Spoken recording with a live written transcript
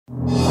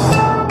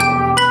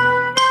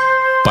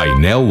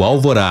Painel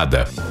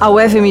Alvorada. A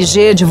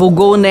UFMG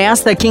divulgou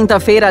nesta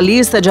quinta-feira a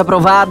lista de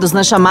aprovados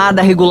na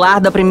chamada regular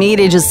da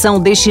primeira edição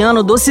deste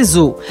ano do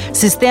SISU,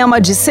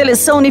 Sistema de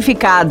Seleção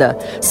Unificada.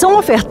 São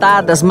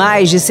ofertadas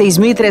mais de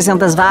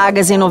 6.300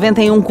 vagas em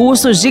 91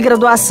 cursos de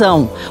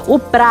graduação. O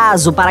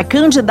prazo para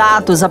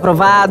candidatos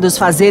aprovados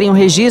fazerem o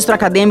registro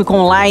acadêmico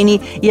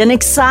online e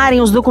anexarem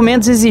os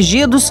documentos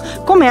exigidos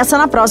começa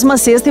na próxima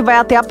sexta e vai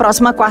até a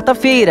próxima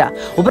quarta-feira.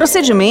 O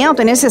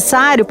procedimento é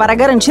necessário para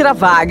garantir a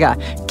vaga.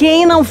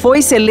 Quem não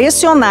foi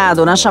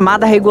selecionado na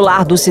chamada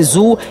regular do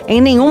SISU em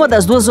nenhuma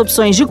das duas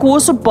opções de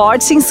curso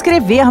pode se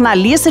inscrever na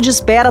lista de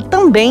espera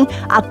também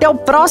até o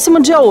próximo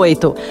dia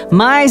 8.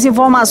 Mais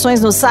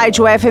informações no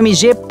site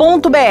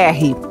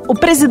ufmg.br. O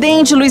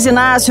presidente Luiz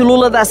Inácio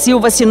Lula da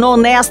Silva assinou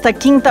nesta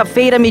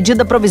quinta-feira a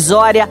medida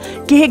provisória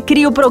que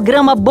recria o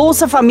programa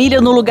Bolsa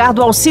Família no lugar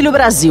do Auxílio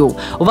Brasil.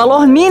 O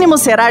valor mínimo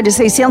será de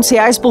R$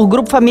 600 por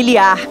grupo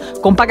familiar,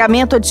 com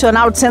pagamento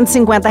adicional de R$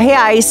 150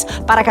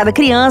 para cada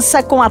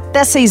criança com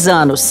até 6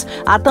 anos.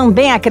 Há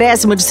também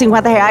acréscimo de R$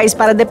 50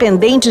 para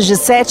dependentes de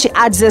 7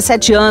 a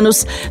 17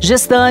 anos.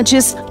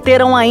 Gestantes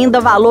terão ainda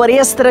valor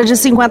extra de R$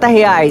 50.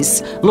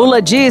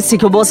 Lula disse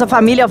que o Bolsa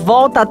Família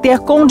volta a ter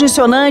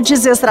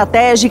condicionantes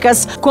estratégicas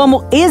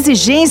como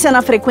exigência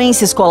na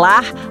frequência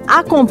escolar,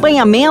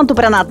 acompanhamento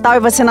pré-natal e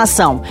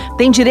vacinação.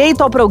 Tem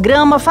direito ao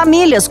programa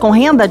Famílias com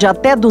renda de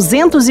até R$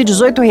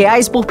 218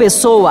 por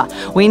pessoa.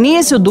 O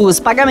início dos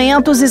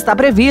pagamentos está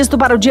previsto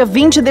para o dia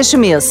 20 deste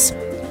mês.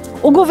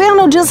 O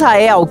governo de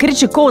Israel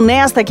criticou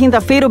nesta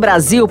quinta-feira o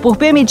Brasil por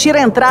permitir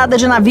a entrada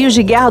de navios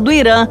de guerra do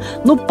Irã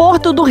no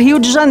porto do Rio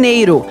de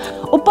Janeiro.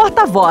 O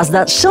porta-voz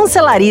da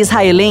chancelaria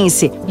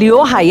israelense,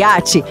 Lior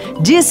Hayat,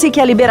 disse que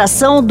a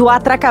liberação do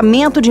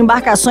atracamento de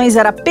embarcações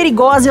era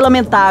perigosa e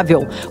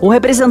lamentável. O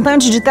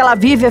representante de Tel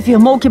Aviv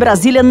afirmou que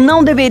Brasília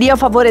não deveria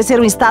favorecer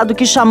um estado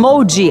que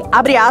chamou de,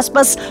 abre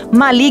aspas,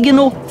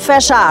 maligno,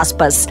 fecha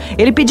aspas.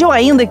 Ele pediu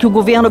ainda que o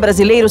governo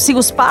brasileiro siga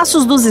os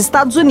passos dos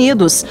Estados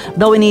Unidos,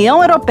 da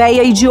União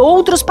Europeia e de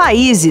outros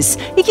países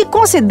e que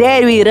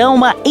considere o Irã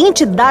uma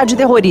entidade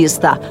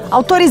terrorista.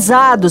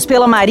 Autorizados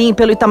pela Marinha e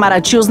pelo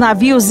Itamaraty, os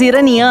navios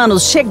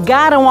iranianos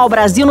chegaram ao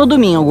Brasil no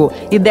domingo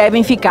e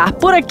devem ficar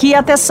por aqui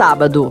até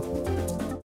sábado.